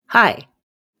Hi,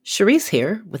 Charisse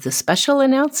here with a special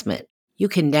announcement. You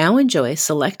can now enjoy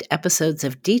select episodes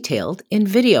of Detailed in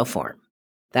video form.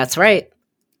 That's right,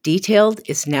 Detailed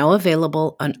is now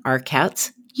available on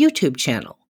RCAT's YouTube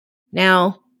channel.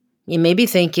 Now, you may be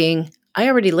thinking, I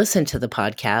already listened to the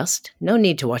podcast, no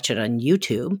need to watch it on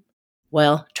YouTube.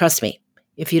 Well, trust me,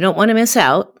 if you don't want to miss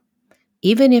out,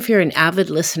 even if you're an avid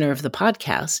listener of the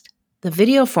podcast, the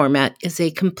video format is a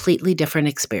completely different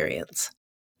experience.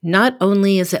 Not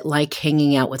only is it like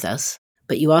hanging out with us,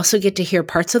 but you also get to hear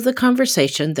parts of the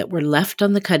conversation that were left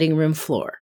on the cutting room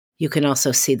floor. You can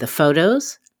also see the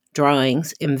photos,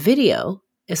 drawings, and video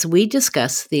as we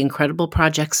discuss the incredible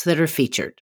projects that are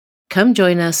featured. Come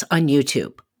join us on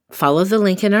YouTube. Follow the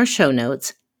link in our show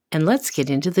notes, and let's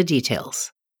get into the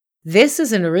details. This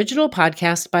is an original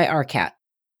podcast by RCAT.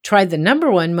 Try the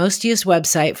 #1 most used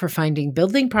website for finding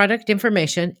building product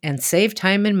information and save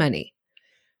time and money.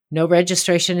 No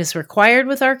registration is required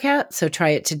with RCAT, so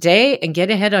try it today and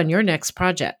get ahead on your next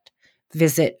project.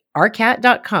 Visit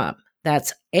rcat.com.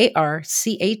 That's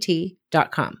ARCAT.com.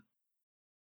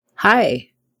 Hi,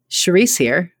 Charisse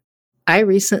here. I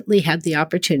recently had the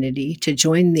opportunity to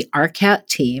join the RCAT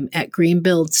team at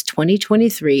Greenbuild's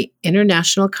 2023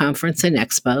 International Conference and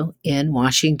Expo in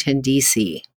Washington,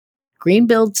 D.C.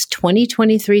 Greenbuild's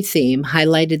 2023 theme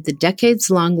highlighted the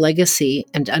decades-long legacy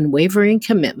and unwavering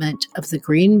commitment of the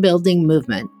green building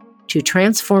movement to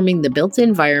transforming the built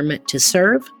environment to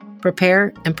serve,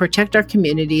 prepare, and protect our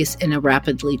communities in a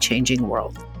rapidly changing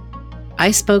world. I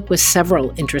spoke with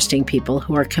several interesting people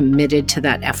who are committed to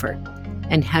that effort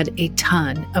and had a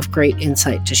ton of great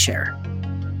insight to share.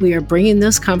 We are bringing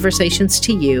those conversations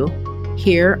to you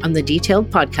here on the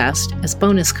Detailed podcast as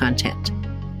bonus content.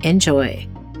 Enjoy.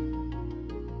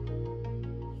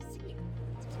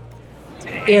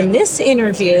 In this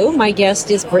interview, my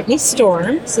guest is Brittany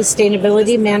Storm,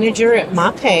 Sustainability Manager at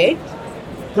Mapei.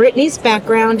 Brittany's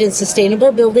background in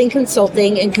sustainable building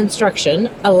consulting and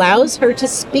construction allows her to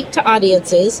speak to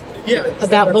audiences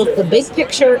about both the big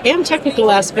picture and technical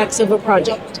aspects of a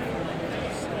project.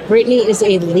 Brittany is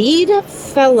a LEED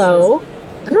fellow.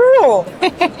 Girl,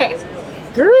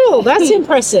 that's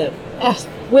impressive.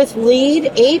 With LEED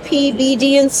AP,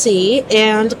 BD, and C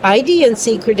and ID and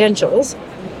C credentials,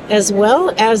 as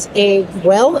well as a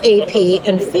WELL AP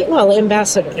and Fitwell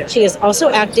ambassador. She is also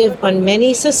active on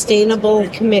many sustainable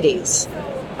committees.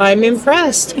 I'm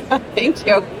impressed. Thank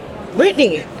you.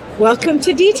 Brittany, welcome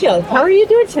to Detailed. How are you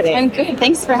doing today? I'm good.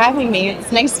 Thanks for having me.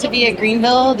 It's nice to be at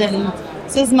Greenbuild, and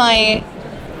this is my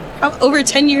over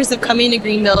 10 years of coming to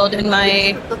Greenbuild and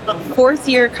my 4th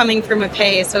year coming from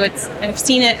Mapei. So I've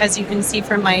seen it, as you can see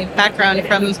from my background,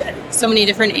 from so many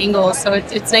different angles. So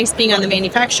it's nice being on the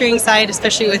manufacturing side,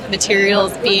 especially with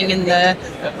materials being in the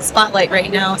spotlight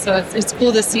right now. So it's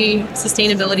cool to see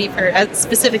sustainability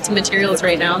specific to materials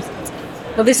right now.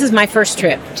 Well, this is my first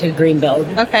trip to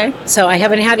Greenbuild. Okay. So I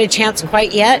haven't had a chance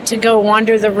quite yet to go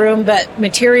wander the room, but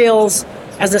materials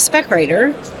as a spec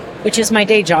writer, which is my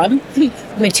day job,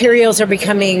 materials are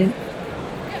becoming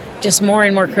just more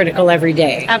and more critical every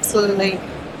day. Absolutely.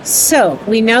 So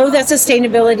we know that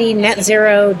sustainability, net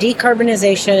zero,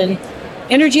 decarbonization,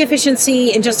 energy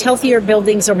efficiency, and just healthier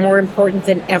buildings are more important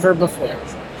than ever before.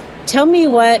 Tell me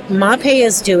what Mapei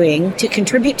is doing to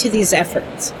contribute to these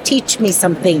efforts. Teach me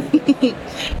something.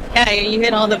 Yeah, you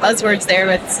hit all the buzzwords there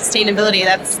with sustainability.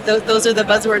 Those are the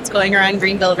buzzwords going around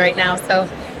Greenbuild right now. So,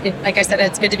 like I said,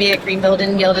 it's good to be at Greenbuild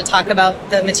and be able to talk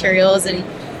about the materials. And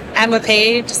at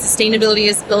Mapei, sustainability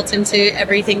is built into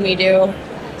everything we do.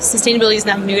 Sustainability is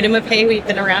not new to Mapei. We've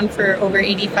been around for over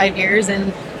 85 years,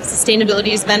 and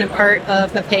sustainability has been a part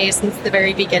of Mapei since the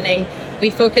very beginning. We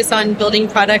focus on building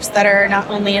products that are not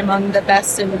only among the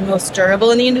best and most durable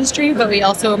in the industry, but we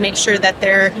also make sure that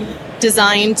they're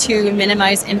designed to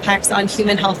minimize impacts on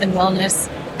human health and wellness,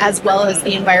 as well as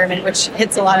the environment, which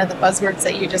hits a lot of the buzzwords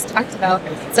that you just talked about.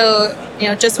 So,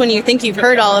 just when you think you've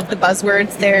heard all of the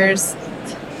buzzwords, there's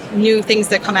new things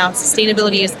that come out.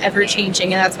 Sustainability is ever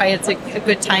changing, and that's why it's a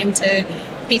good time to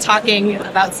be talking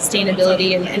about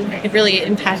sustainability, and it really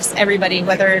impacts everybody,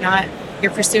 whether or not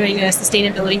you're pursuing a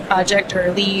sustainability project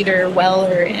or LEED or WELL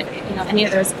or any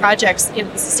of those projects.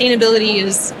 Sustainability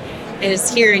is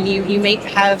here, and you may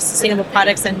have sustainable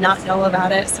products and not know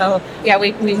about it. So yeah,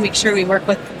 we make sure we work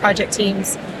with project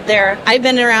teams there. I've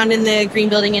been around in the green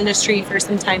building industry for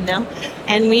some time now,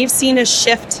 and we've seen a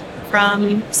shift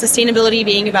from sustainability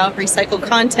being about recycled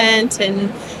content and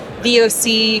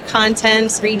VOC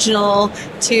content, regional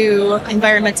to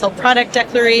environmental product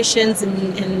declarations,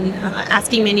 and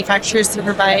asking manufacturers to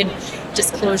provide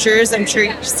disclosures. I'm sure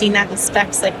you've seen that in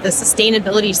specs. Like the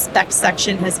sustainability specs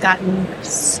section has gotten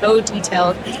so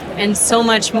detailed and so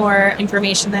much more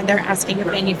information that they're asking of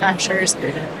manufacturers.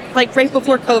 Like right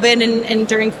before COVID and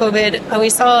during COVID, we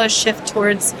saw a shift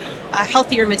towards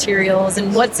healthier materials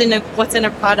and what's in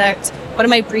a product, what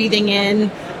am I breathing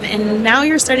in? And now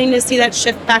you're starting to see that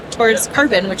shift back towards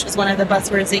carbon, which was one of the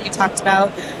buzzwords that you talked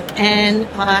about, and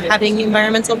having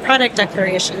environmental product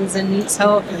declarations. And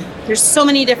so there's so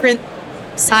many different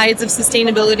sides of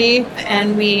sustainability,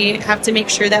 and we have to make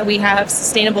sure that we have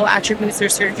sustainable attributes or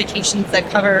certifications that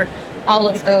cover all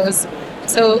of those.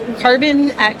 So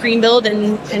carbon at Greenbuild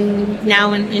and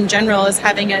now in general is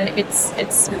having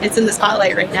it's in the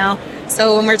spotlight right now.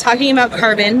 So when we're talking about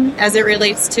carbon as it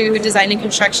relates to design and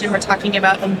construction, we're talking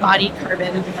about embodied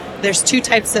carbon. There's two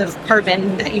types of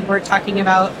carbon that you were talking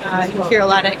about. You'll hear a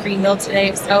lot at Greenbuild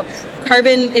today. So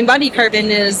embodied carbon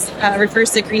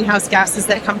refers to greenhouse gases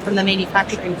that come from the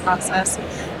manufacturing process.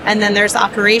 And then there's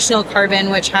operational carbon,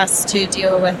 which has to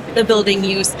deal with the building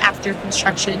use after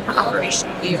construction,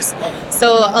 operational use.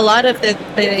 So a lot of the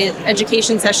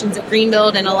education sessions at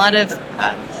Greenbuild and a lot of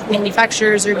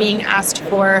manufacturers are being asked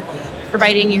for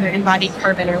providing your embodied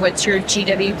carbon, or what's your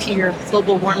GWP, or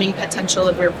global warming potential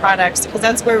of your products, because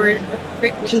that's where we're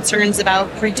concerns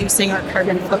about reducing our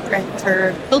carbon footprint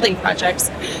for building projects.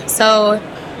 So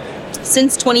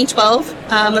since 2012,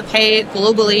 Mapei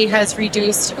globally has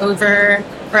reduced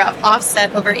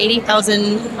offset over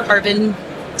 80,000 carbon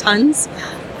tons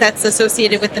that's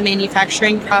associated with the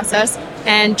manufacturing process.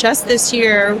 And just this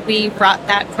year, we brought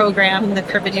that program, the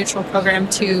carbon neutral program,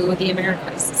 to the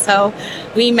Americas. So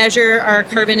we measure our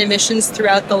carbon emissions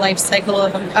throughout the life cycle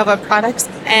of our products,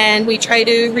 and we try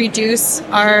to reduce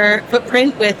our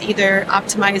footprint with either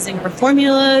optimizing our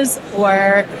formulas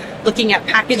or looking at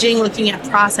packaging, looking at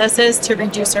processes to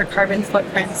reduce our carbon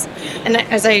footprints. And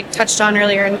as I touched on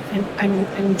earlier, and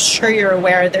I'm sure you're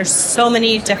aware, there's so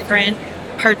many different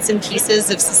parts and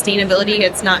pieces of sustainability.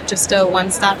 It's not just a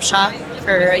one-stop shop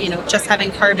for just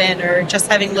having carbon or just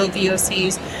having low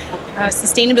VOCs.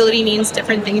 Sustainability means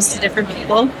different things to different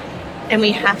people, and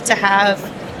we have to have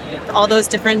all those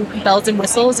different bells and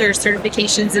whistles or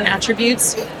certifications and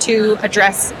attributes to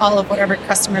address all of whatever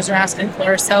customers are asking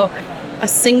for. So a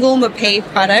single Mapei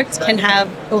product can have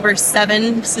over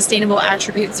 7 sustainable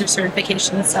attributes or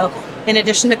certifications. So in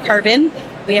addition to carbon,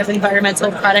 we have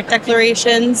environmental product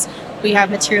declarations, we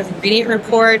have material ingredient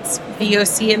reports,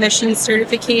 VOC emissions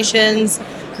certifications,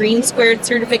 green squared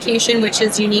certification, which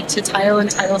is unique to tile and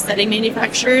tile setting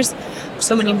manufacturers.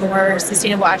 So many more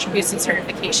sustainable attributes and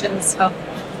certifications. So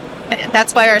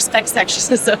that's why our spec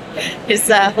section is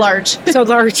large. So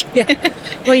large. Yeah.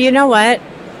 Well, you know what?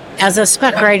 As a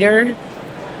spec writer,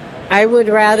 I would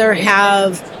rather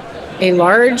have a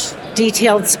large,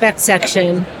 detailed spec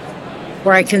section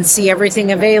where I can see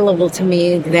everything available to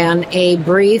me than a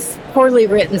brief, poorly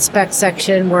written spec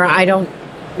section where I don't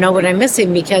know what I'm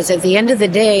missing, because at the end of the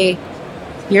day,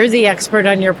 you're the expert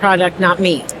on your product, not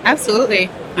me. Absolutely.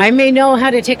 I may know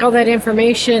how to take all that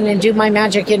information and do my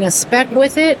magic in a spec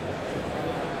with it,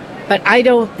 but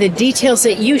the details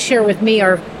that you share with me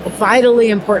are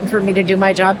vitally important for me to do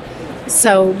my job.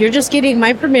 So you're just getting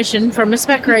my permission from a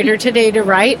spec writer today to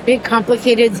write big,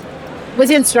 complicated, with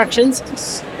instructions,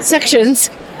 sections,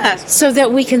 so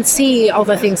that we can see all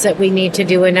the things that we need to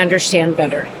do and understand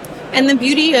better. And the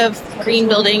beauty of green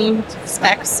building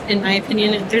specs, in my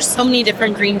opinion, there's so many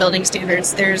different green building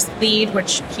standards. There's LEED,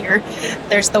 which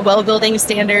there's the well building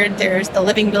standard, there's the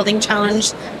living building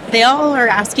challenge. They all are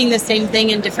asking the same thing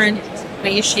in different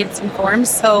ways, shapes, and forms.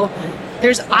 So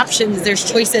there's options,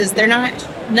 there's choices.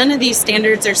 None of these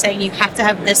standards are saying you have to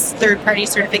have this third-party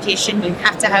certification, you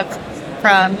have to have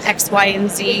from X, Y,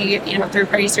 and Z,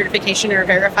 third-party certification or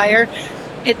verifier.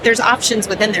 There's options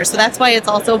within there. So that's why it's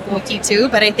also bulky too,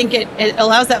 but I think it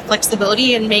allows that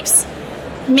flexibility and makes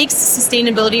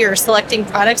sustainability or selecting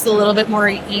products a little bit more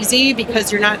easy,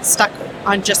 because you're not stuck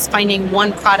on just finding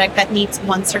one product that needs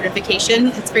one certification.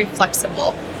 It's very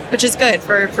flexible, which is good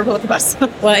for both of us.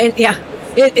 Well,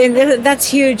 and that's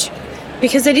huge,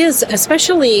 because it is,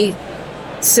 especially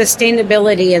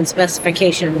sustainability and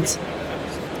specifications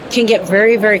can get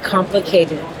very, very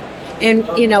complicated. And,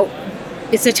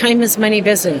 it's a time is money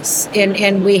business,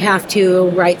 and we have to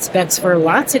write specs for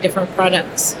lots of different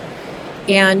products.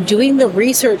 And doing the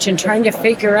research and trying to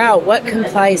figure out what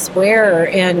complies where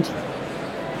and,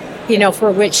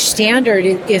 for which standard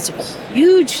is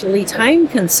hugely time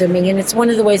consuming. And it's one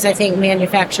of the ways I think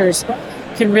manufacturers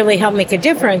can really help make a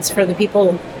difference for the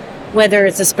people whether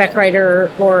it's a spec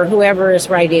writer or whoever is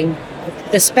writing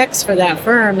the specs for that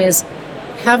firm, is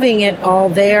having it all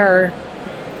there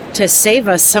to save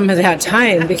us some of that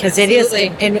time, because it is,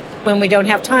 and when we don't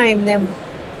have time, then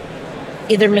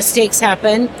either mistakes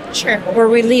happen, Sure. or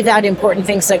we leave out important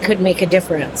things that could make a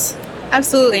difference.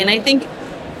 Absolutely. And I think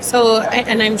so,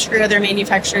 and I'm sure other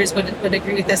manufacturers would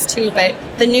agree with this too, but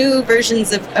the new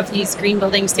versions of these green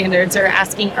building standards are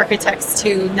asking architects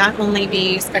to not only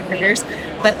be spec writers,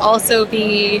 but also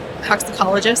be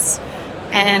toxicologists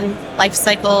and life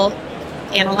cycle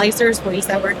analyzers, we'll use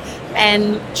that word.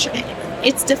 And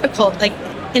it's difficult, like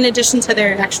in addition to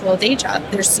their actual day job,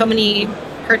 there's so many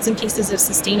parts and pieces of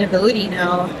sustainability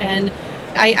now. And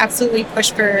I absolutely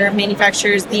push for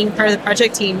manufacturers being part of the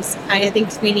project teams. I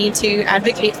think we need to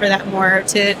advocate for that more,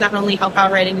 to not only help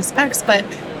out writing the specs, but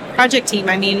project team.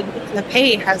 I mean,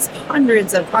 Mapei has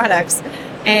hundreds of products.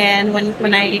 And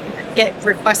when I get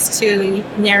requests to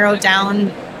narrow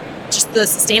down just the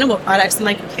sustainable products, I'm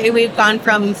like, okay, we've gone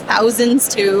from thousands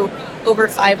to over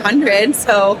 500.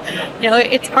 So,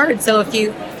 it's hard. So if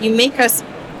you make us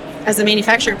as a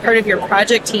manufacturer part of your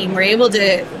project team, we're able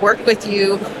to work with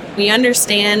you. We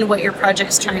understand what your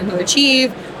project's trying to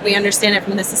achieve. We understand it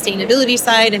from the sustainability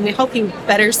side, and we help you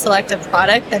better select a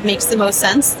product that makes the most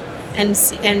sense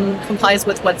and complies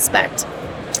with what's spec'd.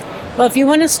 Well, if you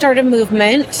want to start a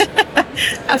movement,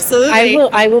 absolutely,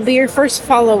 I will be your first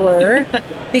follower,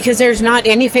 because there's not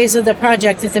any phase of the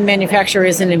project that the manufacturer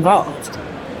isn't involved.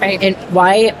 Right. And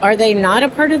why are they not a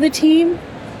part of the team?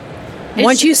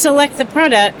 Once you select the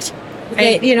product,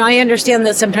 right. I understand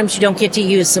that sometimes you don't get to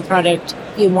use the product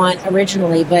you want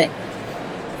originally, but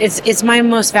it's my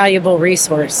most valuable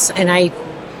resource. And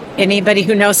anybody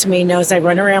who knows me knows I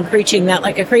run around preaching that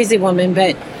like a crazy woman,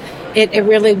 but it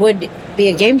really would be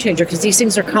a game changer, because these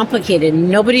things are complicated.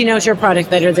 Nobody knows your product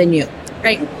better than you.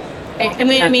 Right.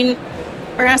 I mean,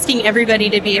 we're asking everybody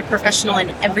to be a professional in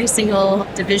every single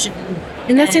division.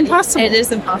 And that's impossible. It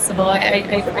is impossible.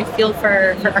 I feel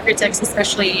for architects,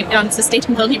 especially on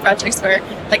sustainability projects where,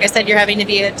 like I said, you're having to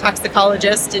be a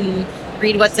toxicologist and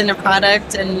read what's in a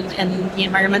product and the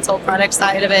environmental product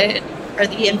side of it, or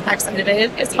the impact side of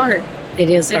it. It's hard. It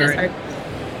is hard.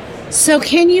 So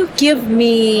can you give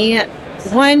me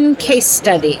one case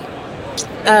study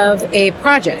of a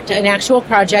project, an actual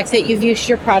project that you've used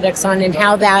your products on, and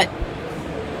how that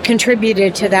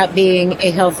contributed to that being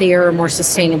a healthier or more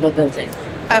sustainable building?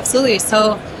 Absolutely.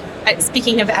 So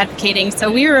speaking of advocating,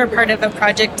 so we were a part of a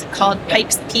project called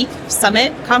Pikes Peak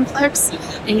Summit Complex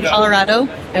in Colorado.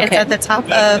 Okay. It's at the top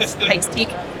of Pikes Peak,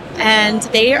 and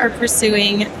they are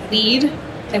pursuing LEED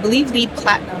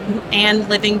Platinum and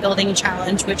Living Building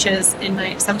Challenge, which is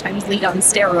sometimes LEED on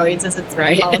steroids, as it's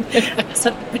called.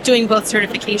 So doing both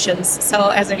certifications. So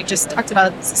as I just talked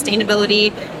about,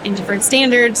 sustainability in different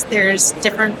standards, there's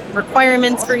different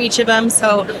requirements for each of them.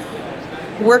 So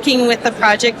working with the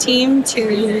project team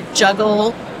to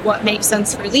juggle what makes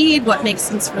sense for LEED, what makes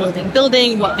sense for Living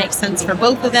Building, what makes sense for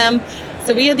both of them.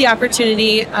 So we had the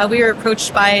opportunity, we were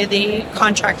approached by the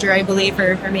contractor, I believe,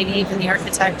 or maybe even the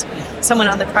architect. Someone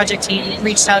on the project team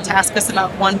reached out to ask us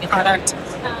about one product.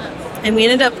 And we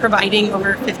ended up providing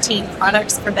over 15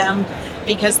 products for them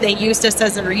because they used us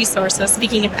as a resource. So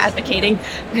speaking of advocating,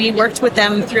 we worked with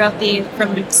them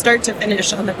from start to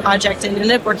finish on the project, and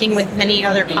ended up working with many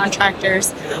other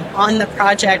contractors on the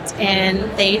project. And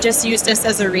they just used us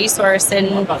as a resource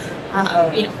and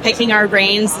picking our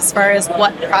brains as far as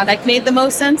what product made the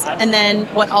most sense, and then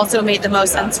what also made the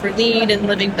most sense for LEED and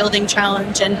Living Building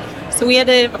Challenge. And so we had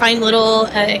to find little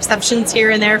exceptions here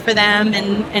and there for them,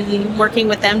 and working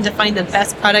with them to find the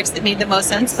best products that made the most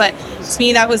sense. But to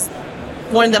me, that was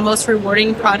one of the most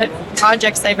rewarding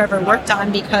projects I've ever worked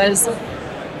on, because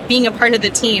being a part of the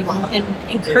team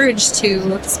and encouraged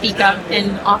to speak up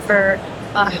and offer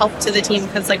help to the team,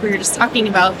 because like we were just talking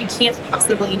about, we can't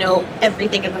possibly know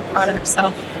everything in the product. So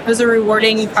it was a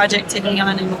rewarding project to be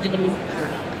on, and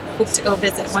hope to go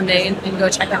visit one day and go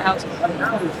check it out.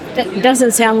 It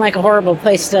doesn't sound like a horrible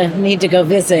place to need to go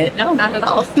visit. No, not at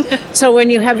all. So when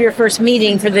you have your first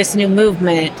meeting for this new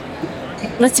movement,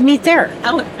 let's meet there.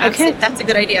 Oh, okay. That's a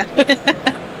good idea.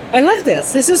 I love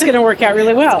this. This is going to work out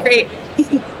really well. Great.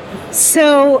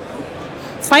 So,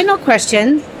 final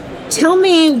question. Tell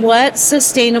me what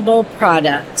sustainable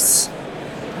products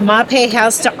Mapei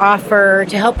has to offer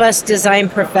to help us design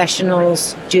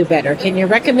professionals do better. Can you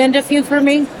recommend a few for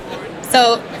me?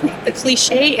 So the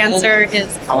cliche answer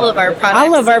is all of our products.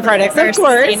 All of our products, of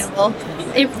course. Sustainable.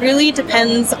 It really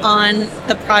depends on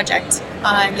the project,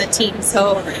 on the team.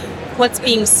 So what's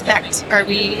being spec'd? Are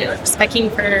we spec'ing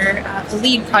for a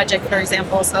LEED project, for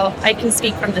example? So I can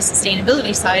speak from the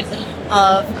sustainability side.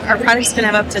 our products can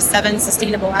have up to 7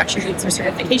 sustainable attributes or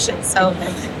certifications. So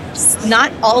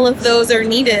not all of those are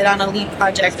needed on a LEED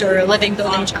project or a Living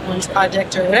Building Challenge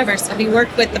project or whatever. So we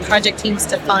work with the project teams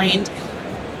to find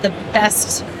the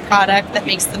best product that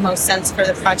makes the most sense for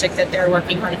the project that they're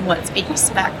working on and what's being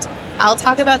spec'd. I'll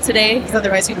talk about today, because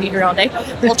otherwise we'd be here all day,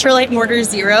 Ultralight Mortar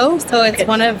Zero. So it's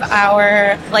one of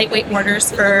our lightweight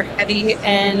mortars for heavy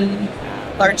and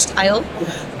large tile.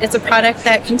 It's a product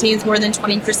that contains more than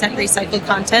 20% recycled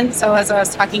content. So as I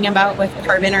was talking about with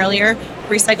carbon earlier,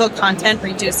 recycled content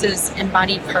reduces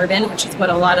embodied carbon, which is what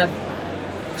a lot of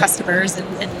customers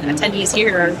and attendees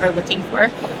here are looking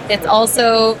for. It's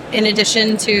also, in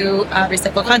addition to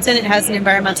recycled content, it has an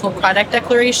environmental product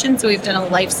declaration. So we've done a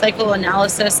life cycle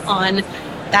analysis on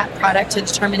that product to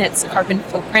determine its carbon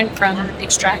footprint from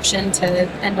extraction to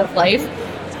end of life.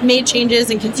 Made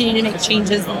changes and continue to make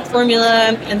changes in the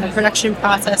formula and the production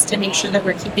process to make sure that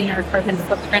we're keeping our carbon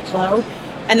footprint low.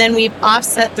 And then we've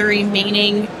offset the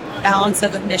remaining balance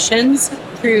of emissions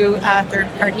through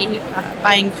third-party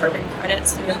buying carbon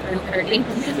credits through a third party.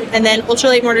 And then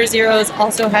Ultralight Mortar Zeros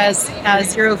also has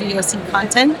zero VOC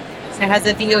content. It has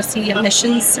a VOC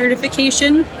emissions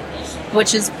certification,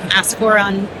 which is asked for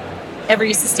on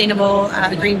every sustainable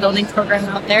green building program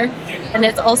out there. And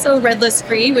it's also red list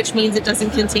free, which means it doesn't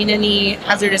contain any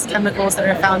hazardous chemicals that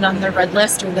are found on the red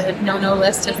list or the no-no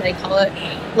list, as they call it.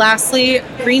 Lastly,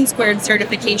 green squared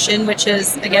certification, which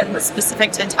is, again,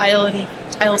 specific to tile and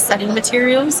tile setting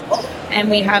materials. And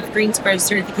we have green squared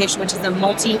certification, which is a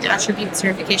multi-attribute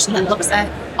certification that looks at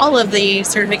all of the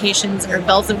certifications or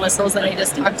bells and whistles that I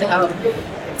just talked about.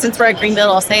 Since we're at Greenbuild,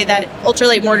 I'll say that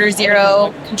Ultralight Mortar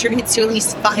Zero contributes to at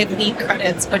least 5 LEED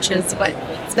credits, which is what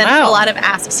it's been a lot of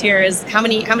asks here is how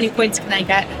many points can I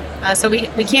get? So we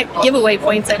can't give away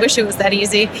points. I wish it was that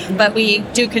easy, but we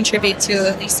do contribute to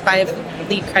at least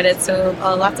 5 LEED credits. So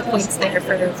lots of points there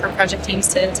for project teams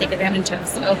to take advantage of.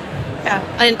 So yeah,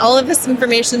 and all of this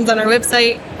information is on our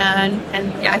website, and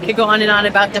yeah, I could go on and on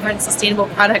about different sustainable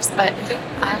products, but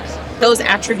those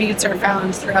attributes are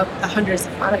found throughout the hundreds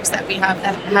of products that we have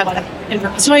that have that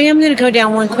information. So I am going to go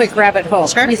down one quick rabbit hole.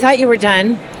 Sure. You thought you were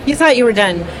done.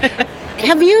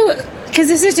 Have you, because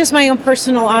this is just my own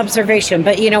personal observation,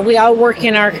 but we all work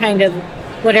in our kind of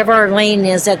whatever our lane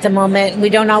is at the moment.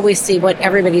 We don't always see what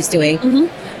everybody's doing. Mm-hmm.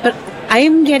 But I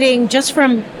am getting, just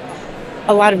from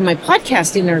a lot of my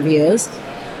podcast interviews,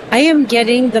 I am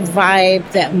getting the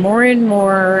vibe that more and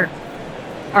more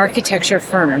architecture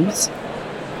firms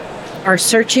are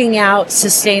searching out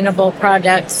sustainable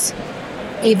products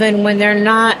even when they're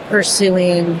not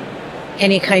pursuing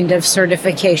any kind of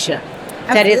certification.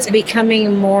 Absolutely. That it's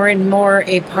becoming more and more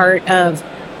a part of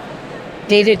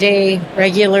day-to-day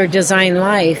regular design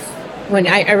life. When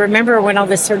I remember when all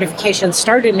this certification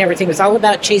started and everything, it was all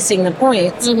about chasing the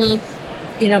points. Mm-hmm.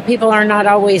 People are not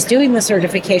always doing the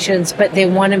certifications, but they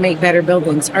want to make better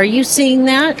buildings. Are you seeing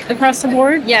that across the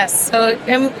board? Yes. So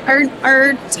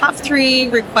our top 3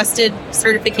 requested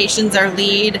certifications are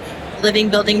LEED, Living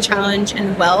Building Challenge,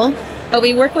 and WELL. But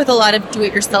we work with a lot of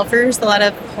do-it-yourselfers, a lot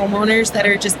of homeowners that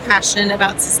are just passionate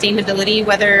about sustainability,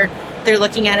 whether they're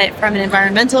looking at it from an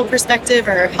environmental perspective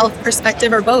or a health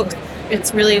perspective or both.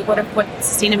 It's really what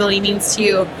sustainability means to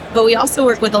you. But we also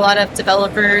work with a lot of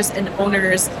developers and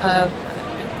owners of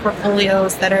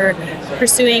portfolios that are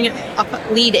pursuing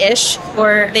LEED-ish,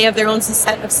 or they have their own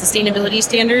set of sustainability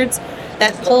standards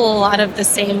that pull a lot of the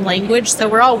same language. So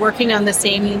we're all working on the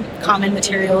same common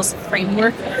materials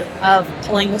framework of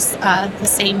pulling the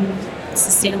same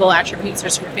sustainable attributes or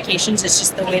certifications. It's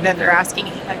just the way that they're asking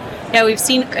it. But yeah, we've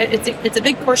seen it's a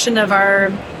big portion of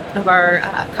our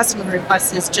customer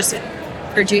requests is just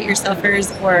for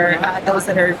do-it-yourselfers or those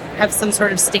that have some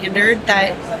sort of standard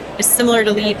that is similar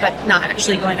to LEED but not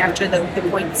actually going after the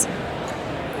points.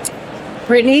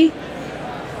 Brittany,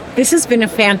 this has been a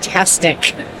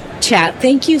fantastic chat.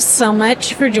 Thank you so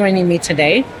much for joining me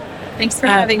today. Thanks for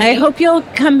having me. I hope you'll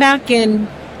come back and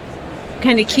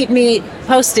kind of keep me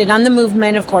posted on the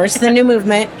movement, of course, the new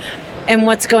movement, and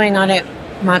what's going on at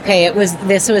Mapei.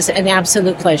 This was an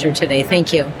absolute pleasure today.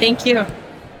 Thank you. Thank you.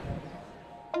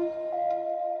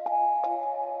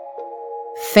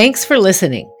 Thanks for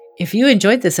listening. If you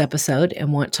enjoyed this episode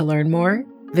and want to learn more,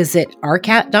 visit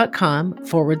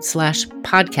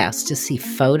rcat.com/podcast to see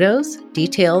photos,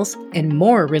 details, and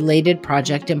more related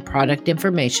project and product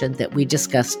information that we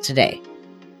discussed today.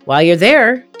 While you're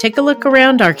there, take a look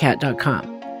around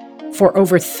rcat.com. For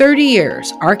over 30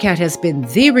 years, rcat has been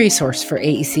the resource for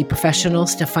AEC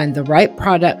professionals to find the right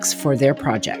products for their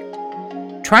project.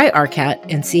 Try rcat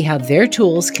and see how their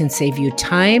tools can save you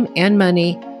time and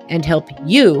money and help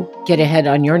you get ahead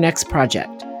on your next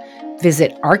project.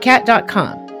 Visit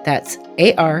arcat.com. That's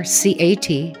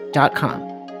ARCAT.com.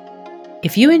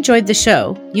 If you enjoyed the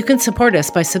show, you can support us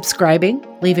by subscribing,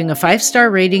 leaving a 5-star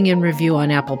rating and review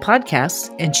on Apple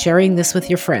Podcasts, and sharing this with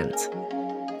your friends.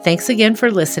 Thanks again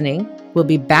for listening. We'll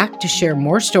be back to share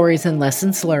more stories and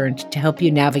lessons learned to help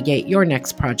you navigate your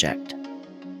next project.